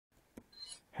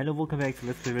Hello, welcome back to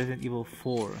Let's Play Resident Evil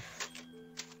 4.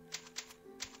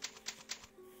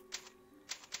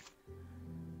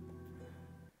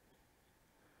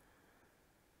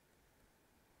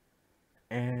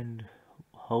 And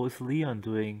how is Leon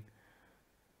doing?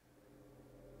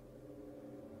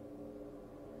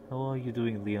 How are you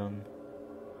doing, Leon?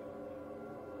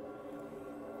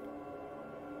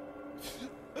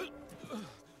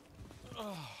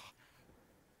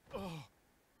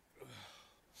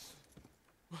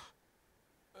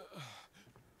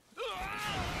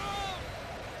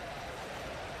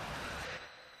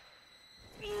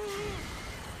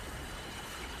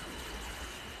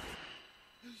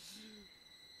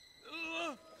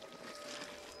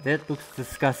 That looks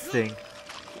disgusting.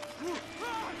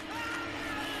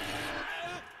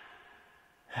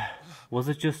 Was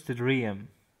it just a dream?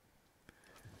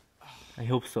 I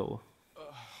hope so.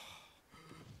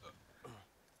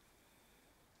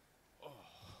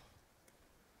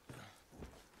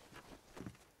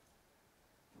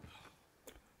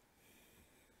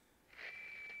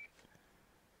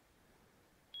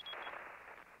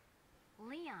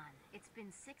 Leon, it's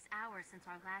been 6 hours since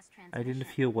our last transmission. I didn't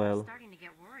feel well. I'm starting to get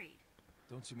worried.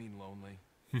 Don't you mean lonely?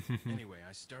 Anyway,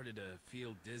 I started to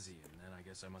feel dizzy, and then I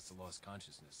guess I must have lost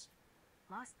consciousness.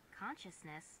 Lost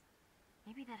consciousness?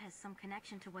 Maybe that has some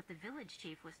connection to what the village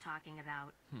chief was talking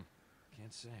about.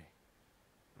 Can't say.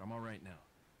 But I'm alright now.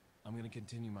 I'm gonna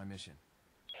continue my mission.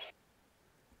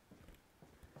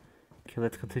 Okay,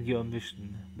 let's continue our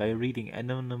mission by reading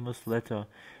anonymous letter.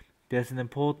 There's an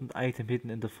important item hidden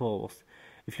in the forest.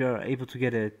 If you are able to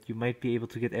get it, you might be able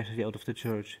to get Ashley out of the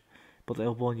church. But I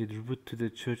warn you, the route to the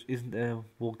church isn't a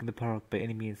walk in the park by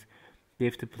any means.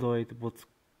 They've deployed what's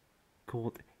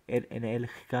called an El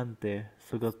Gigante,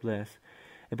 so God bless.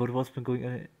 About what's been going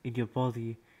on in your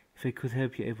body, if I could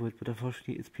help you, I would, but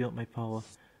unfortunately it's beyond my power.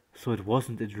 So it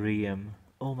wasn't a dream.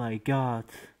 Oh my god.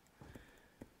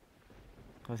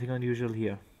 Nothing unusual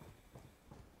here.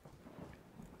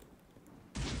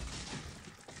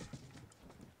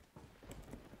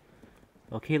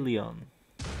 Okay, Leon.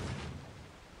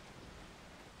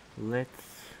 Let's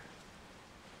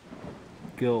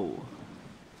go.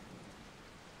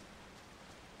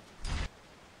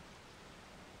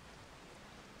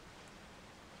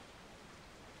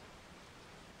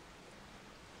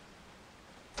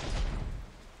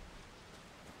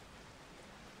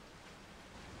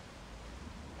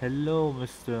 Hello,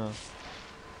 mister.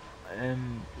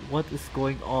 What is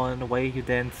going on? Why are you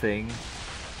dancing?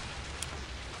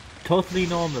 Totally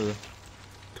normal.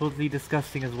 Totally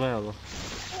disgusting as well.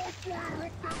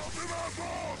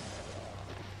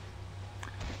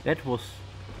 That was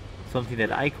something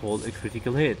that I call a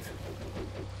critical hit.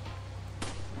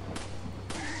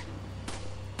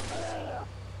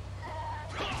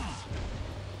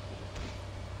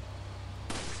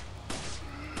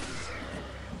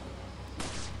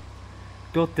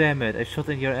 God damn it, I shot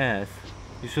in your ass.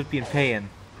 You should be in pain.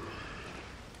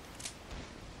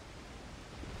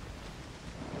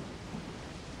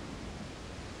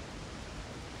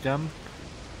 Jump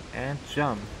and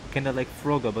jump. Kinda like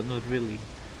Frogger, but not really.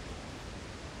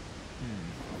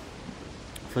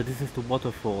 So this is the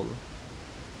waterfall.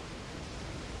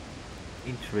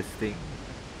 Interesting.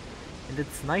 And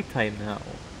it's nighttime now.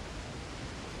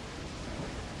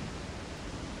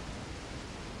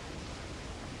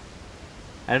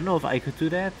 I don't know if I could do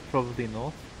that. Probably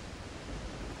not.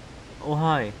 Oh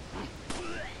hi.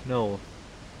 No.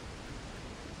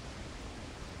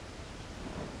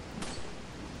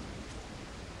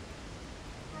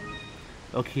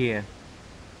 Okay.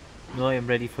 Now I am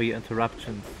ready for your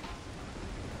interruptions.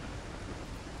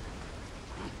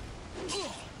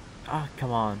 Ah,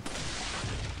 come on.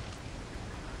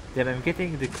 Damn, I'm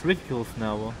getting the criticals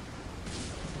now.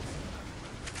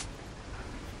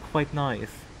 Quite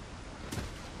nice.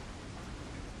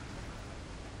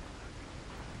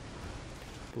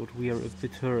 But we are a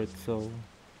bit hurt, so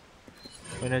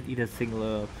why not eat a single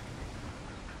herb?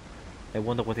 I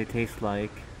wonder what they taste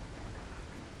like.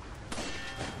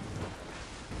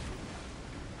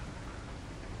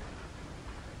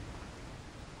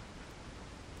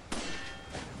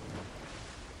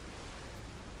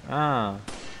 Ah.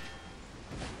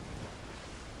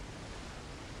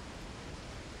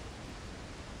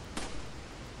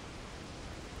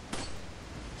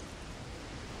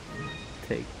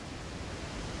 Take.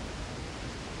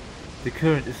 The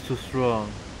current is too strong.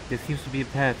 There seems to be a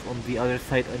path on the other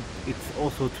side and it's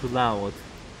also too loud.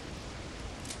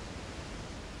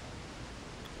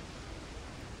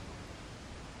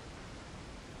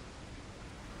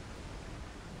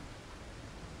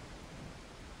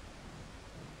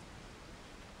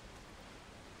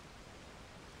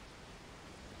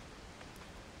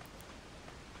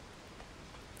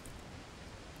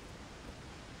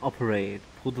 Operate.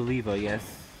 Pull the lever,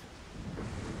 yes.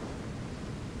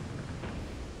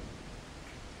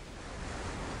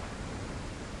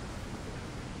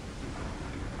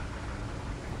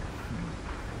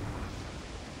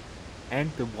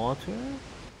 And the water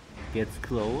gets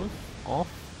close, off,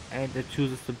 and it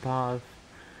chooses the path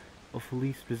of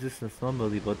least resistance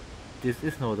normally, but this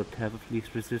is not the path of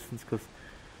least resistance because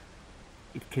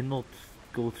it cannot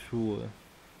go through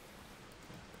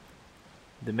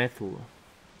the metal.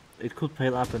 It could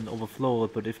pile up and overflow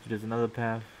it, but if there's another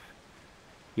path,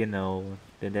 you know,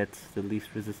 then that's the least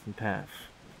resistant path.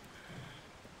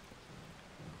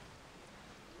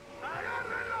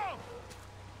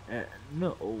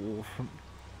 No, from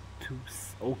two.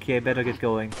 Okay, I better get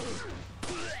going.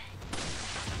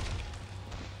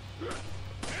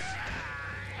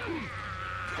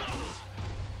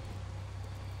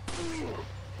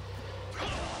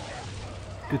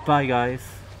 Goodbye, guys.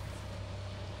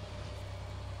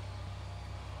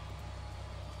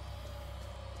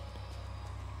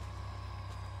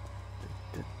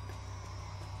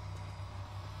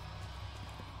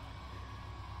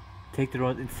 Take the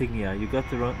round insignia. You got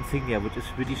the round insignia, which is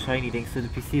really shiny thanks to the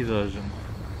PC version.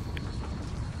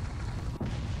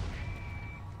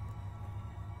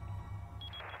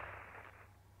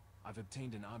 I've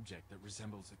obtained an object that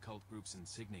resembles the cult group's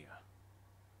insignia.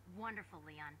 Wonderful,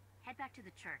 Leon. Head back to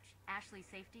the church. Ashley's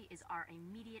safety is our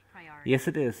immediate priority. Yes,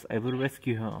 it is. I will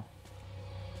rescue her.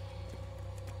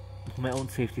 My own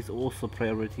safety is also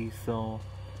priority, so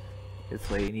that's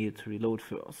why I needed to reload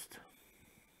first.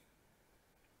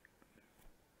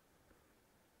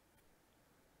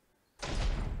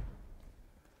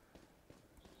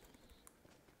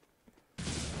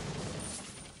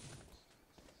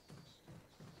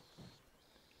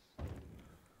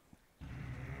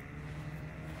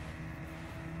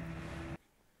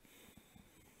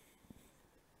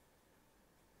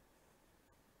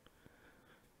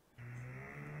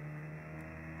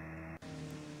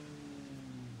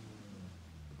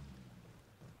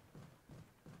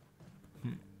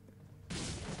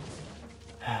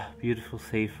 Beautiful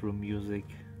safe room music.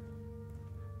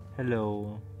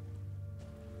 Hello.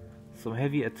 Some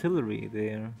heavy artillery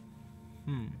there.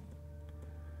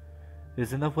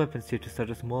 There's enough weapons here to start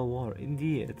a small war.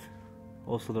 Indeed.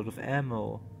 Also a lot of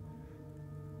ammo.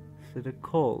 Is it a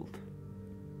Colt?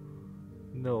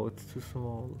 No, it's too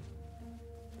small.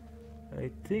 I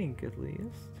think, at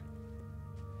least.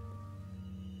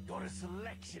 Got a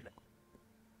selection.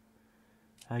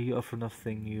 You offer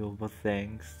nothing new, but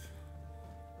thanks.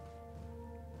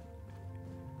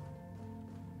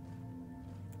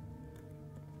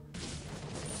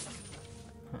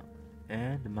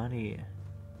 And money.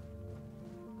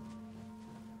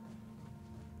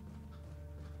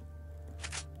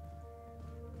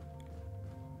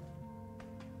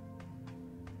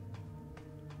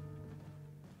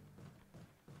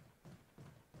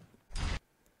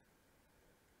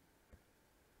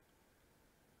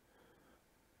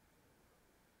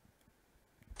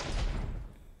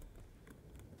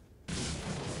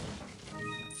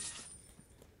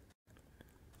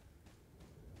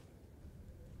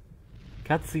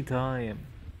 Cutscene time.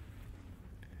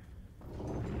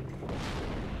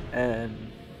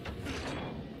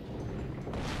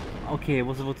 Okay, I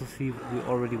was about to see if we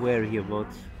already were here, but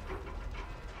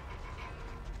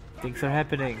things are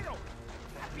happening.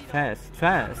 Fast,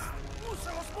 fast.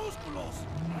 Usa los músculos.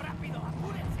 Rápido,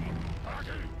 apúrense. Por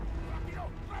aquí. Rápido,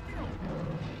 rápido.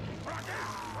 Por aquí.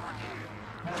 Por aquí.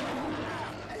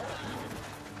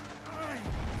 Ay,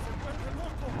 se vuelve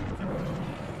loco.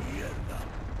 Mierda.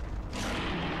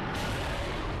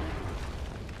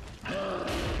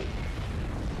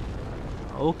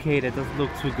 Okay, that doesn't look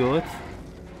too good.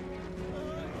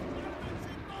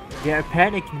 They are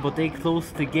panicking, but they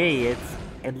closed the gate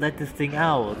and let this thing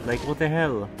out. Like, what the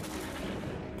hell?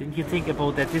 Didn't you think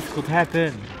about that this could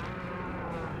happen?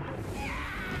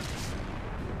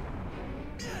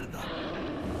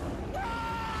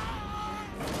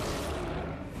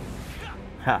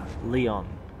 Ha, Leon.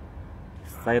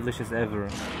 Stylish as ever.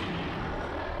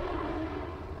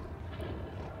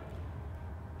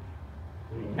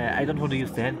 I don't want to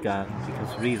use the handgun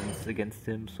because reasons against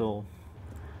him, so...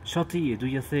 Shotty, do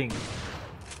your thing.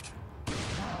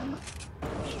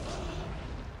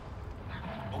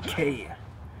 Okay.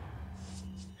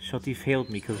 Shotty failed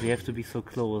me because we have to be so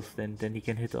close, then he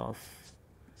can hit us.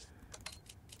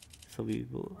 So we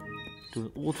will do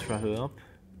an ultra herb,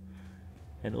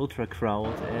 an ultra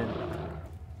crowd, and...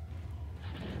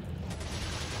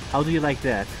 How do you like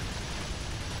that?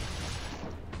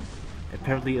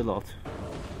 Apparently a lot.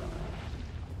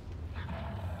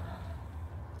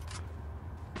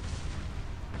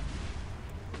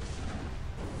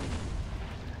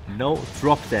 No,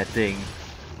 drop that thing.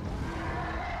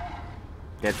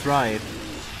 That's right.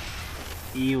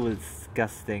 Ew,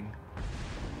 disgusting.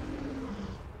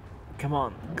 Come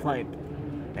on, climb.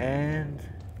 And...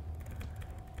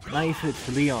 knife it,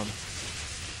 Leon.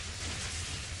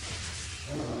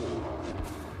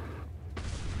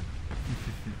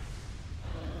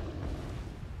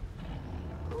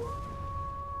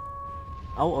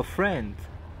 Oh, a friend.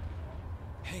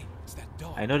 Hey, it's that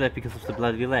dog. I know that because of the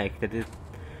bloody leg.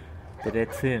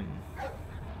 That's him.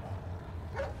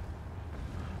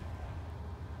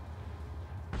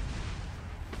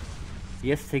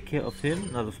 Yes, take care of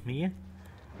him, not of me.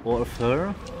 Or of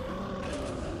her.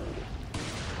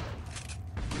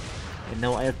 And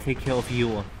now I'll take care of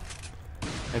you.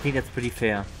 I think that's pretty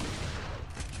fair.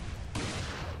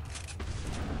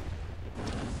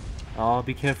 Oh,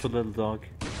 be careful, little dog.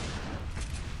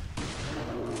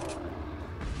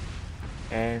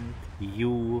 And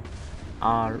you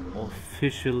are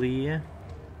officially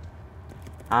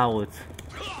out.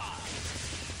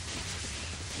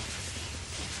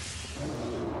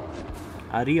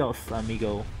 Adios,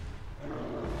 amigo.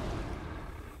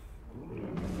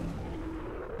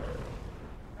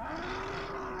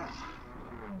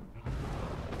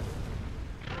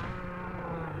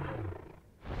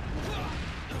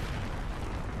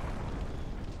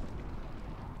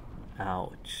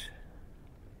 Ouch.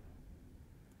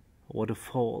 What a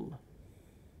fall.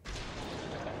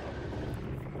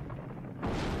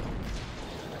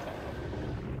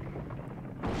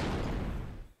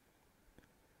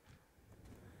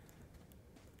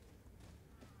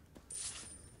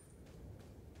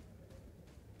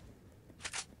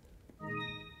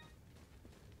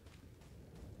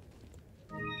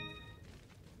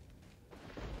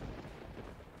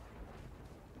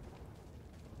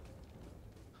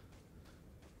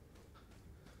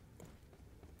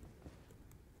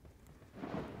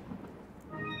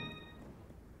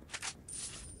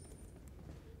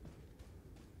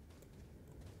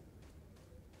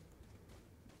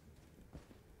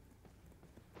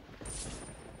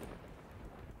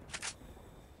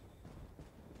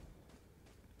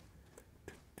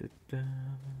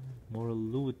 More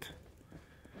loot.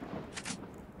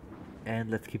 And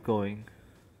let's keep going.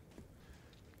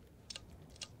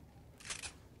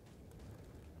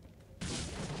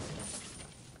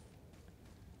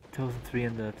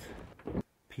 1,300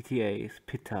 PTAs,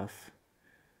 pitas.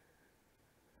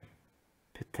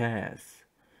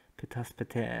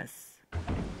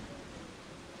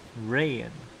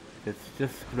 Rain. That's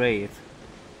just great.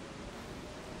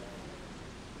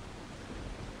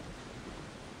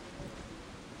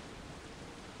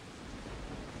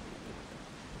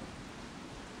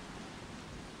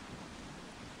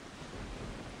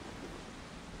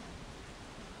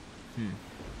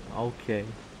 Okay.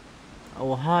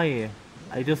 Oh, hi.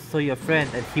 I just saw your friend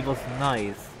and he was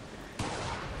nice.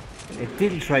 It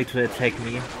didn't try to attack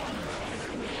me.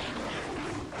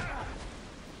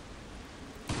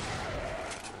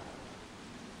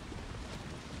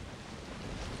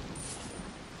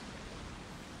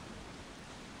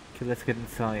 Okay, let's get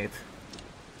inside.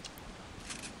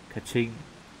 Ka-ching.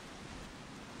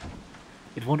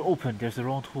 It won't open, there's a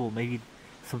round hole. Maybe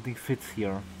something fits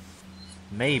here.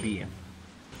 Maybe.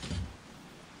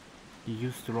 You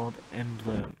used the wrong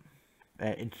emblem.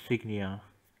 Insignia.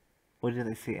 Why did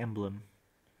I say emblem?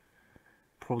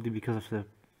 Probably because of the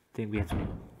thing we had to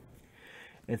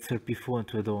insert before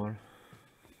into a door.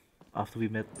 After we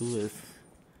met Lewis.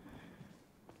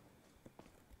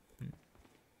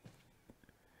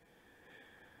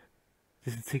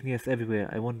 This insignia is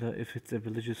everywhere. I wonder if it's a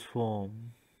religious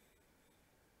form.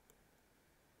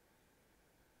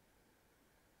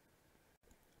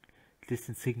 This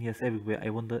insignia is everywhere. I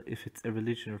wonder if it's a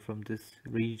religion from this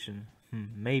region.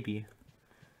 Maybe.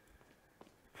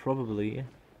 Probably.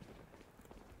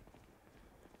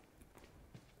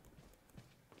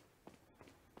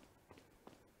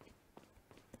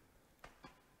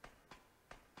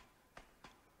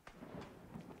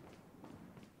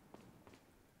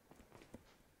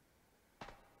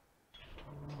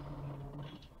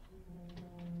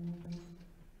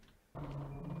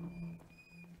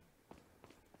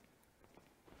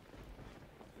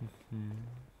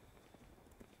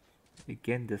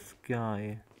 Again, this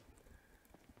guy.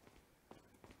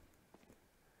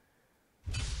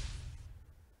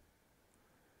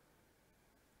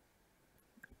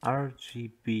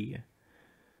 RGB.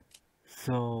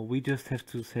 So we just have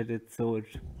to set it so it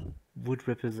would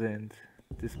represent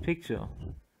this picture.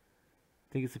 I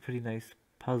think it's a pretty nice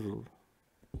puzzle.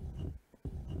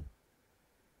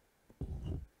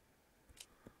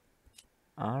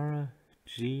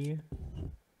 RG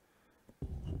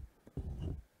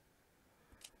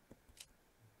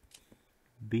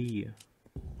be.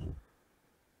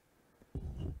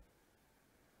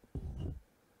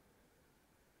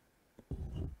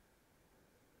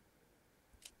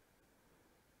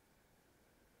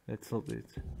 That's not it.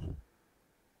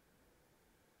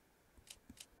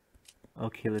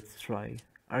 Okay, let's try.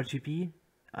 RGB,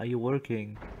 are you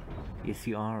working? Yes,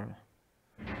 you are.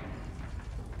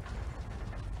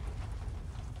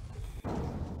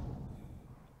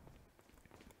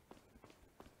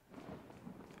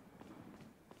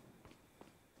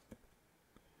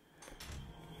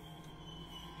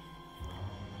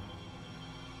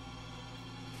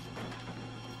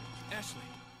 Ashley,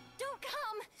 Don't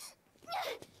come!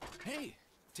 hey,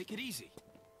 take it easy.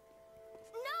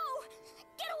 No!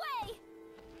 Get away!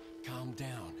 Calm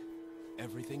down.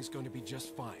 Everything's going to be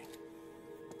just fine.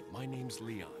 My name's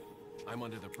Leon. I'm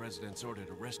under the President's order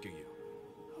to rescue you.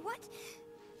 What?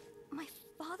 My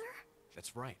father?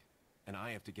 That's right. And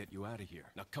I have to get you out of here.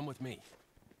 Now come with me.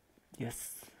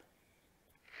 Yes.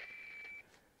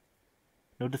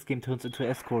 Now this game turns into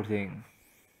escorting.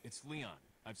 It's Leon.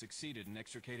 I've succeeded in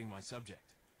extricating my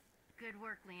subject. Good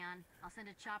work, Leon. I'll send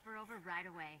a chopper over right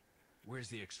away. Where's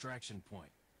the extraction point?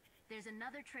 There's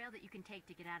another trail that you can take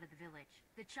to get out of the village.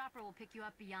 The chopper will pick you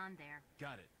up beyond there.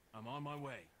 Got it. I'm on my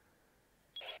way.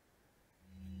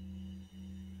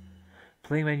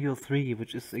 Play manual 3,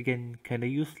 which is again kinda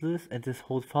useless, and this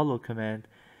hold follow command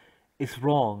is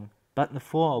wrong. Button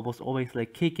 4 was always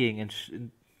like kicking, and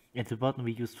the button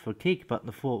we used for kick,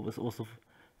 button 4 was also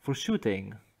for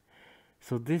shooting.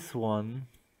 So this one,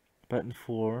 button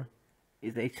 4,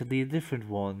 is actually a different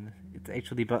one. It's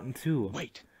actually button 2.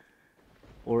 Wait.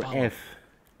 Or Follow. F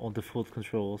on default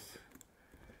controls.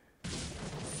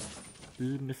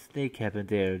 Little mistake happened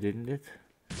there, didn't it?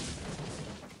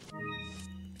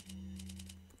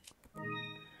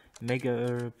 Mega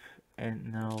Herb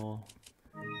and now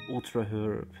Ultra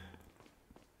Herb.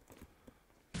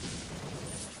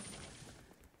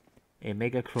 A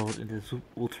Mega Crowd and a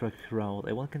Ultra Crowd.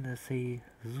 I want to say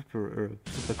Super Herb,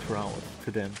 Super Crowd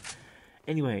to them.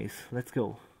 Anyways, let's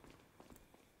go.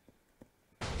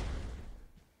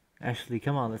 Ashley,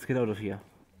 come on, let's get out of here.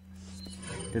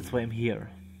 That's why I'm here.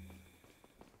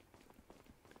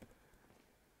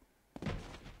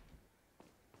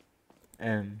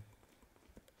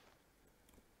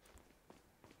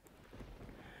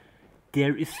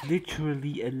 There is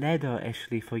literally a ladder,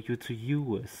 Ashley, for you to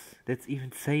use. That's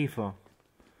even safer.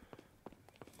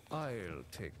 I'll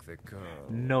take the girl.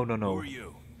 No, no, Who no. are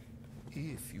you?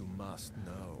 If you must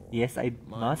know. Yes, I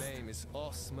My must. name is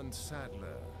Osmond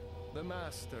Sadler, the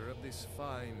master of this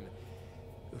fine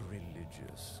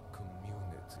religious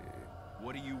community.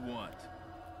 What do you want?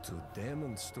 To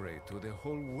demonstrate to the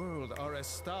whole world our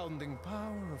astounding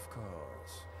power, of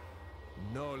course.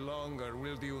 No longer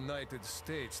will the United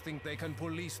States think they can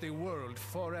police the world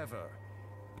forever.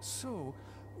 So,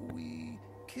 we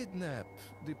kidnap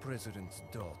the president's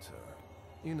daughter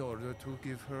in order to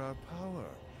give her our power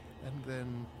and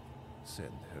then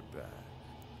send her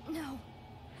back. No.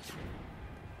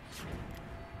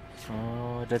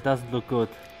 Oh, that doesn't look good,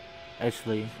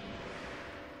 Ashley.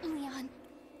 Leon,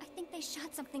 I think they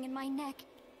shot something in my neck.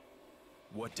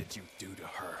 What did you do to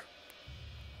her?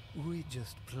 We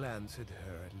just planted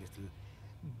her a little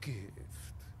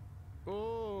gift.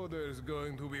 Oh, there's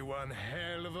going to be one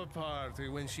hell of a party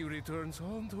when she returns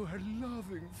home to her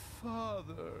loving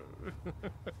father.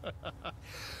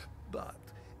 But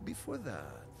before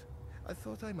that, I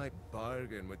thought I might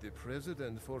bargain with the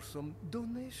president for some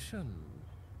donation.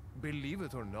 Believe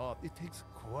it or not, it takes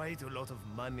quite a lot of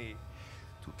money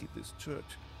to keep this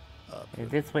church up. And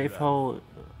that's why I found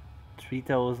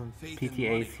 3,000 Faith and money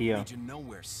PTAs will here. lead you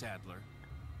nowhere, Sadler.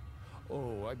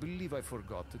 Oh, I believe I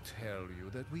forgot to tell you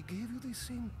that we gave you the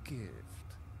same gift.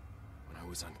 When I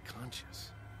was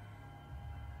unconscious.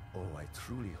 Oh, I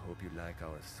truly hope you like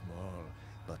our small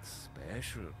but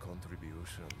special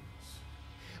contributions.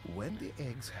 When the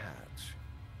eggs hatch,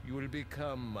 you will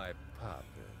become my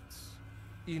puppets.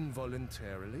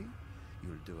 Involuntarily,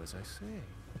 you'll do as I say.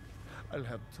 I'll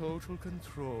have total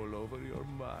control over your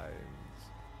minds.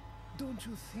 Don't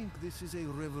you think this is a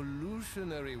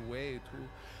revolutionary way to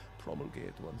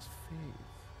promulgate one's faith?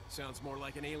 Sounds more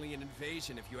like an alien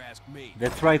invasion if you ask me.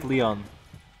 That's right, Leon.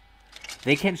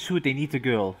 They can't shoot, they need the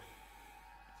girl.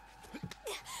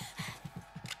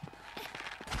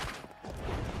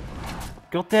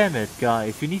 God damn it,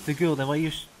 guys. You need the girl, then why you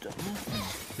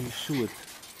shoot?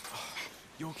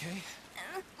 You okay?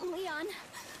 Leon,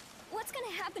 what's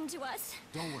gonna happen to us?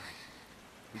 Don't worry.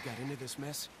 We got into this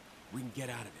mess. We can get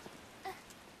out of it.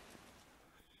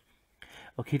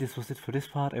 Okay, this was it for this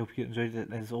part. I hope you enjoyed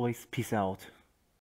it. As always, peace out.